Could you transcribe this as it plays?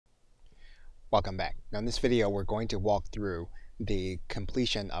Welcome back. Now in this video we're going to walk through the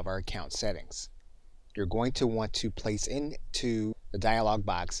completion of our account settings. You're going to want to place into the dialog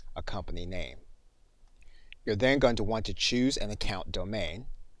box a company name. You're then going to want to choose an account domain.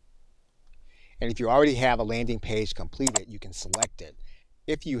 And if you already have a landing page completed, you can select it.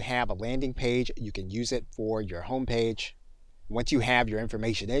 If you have a landing page, you can use it for your home page. Once you have your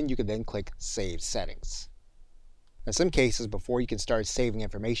information in, you can then click Save Settings. In some cases, before you can start saving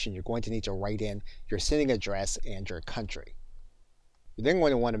information, you're going to need to write in your sending address and your country. You're then going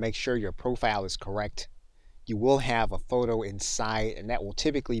to want to make sure your profile is correct. You will have a photo inside, and that will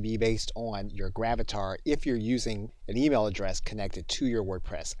typically be based on your Gravatar if you're using an email address connected to your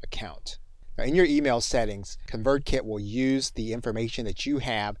WordPress account. Now, in your email settings, ConvertKit will use the information that you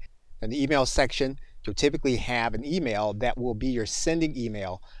have. In the email section, you'll typically have an email that will be your sending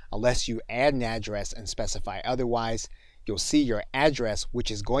email unless you add an address and specify otherwise. You'll see your address, which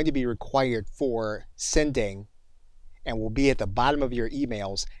is going to be required for sending and will be at the bottom of your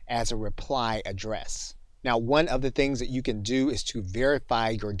emails as a reply address. Now, one of the things that you can do is to verify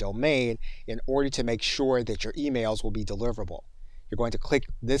your domain in order to make sure that your emails will be deliverable. You're going to click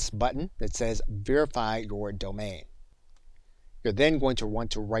this button that says Verify Your Domain. You're then going to want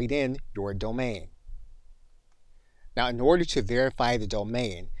to write in your domain. Now, in order to verify the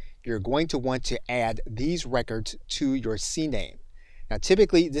domain, you're going to want to add these records to your CNAME. Now,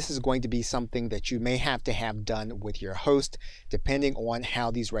 typically, this is going to be something that you may have to have done with your host, depending on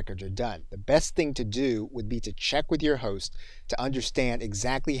how these records are done. The best thing to do would be to check with your host to understand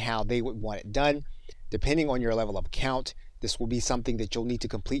exactly how they would want it done. Depending on your level of account, this will be something that you'll need to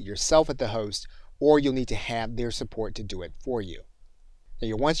complete yourself at the host, or you'll need to have their support to do it for you.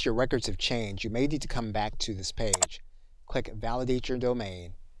 Now, once your records have changed, you may need to come back to this page, click Validate Your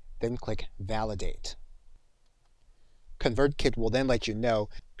Domain, then click Validate. ConvertKit will then let you know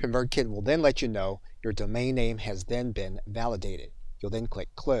your domain name has then been validated. You'll then click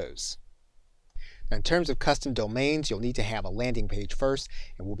Close. Now, in terms of custom domains, you'll need to have a landing page first,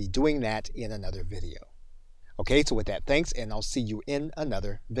 and we'll be doing that in another video. Okay, so with that, thanks, and I'll see you in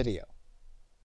another video.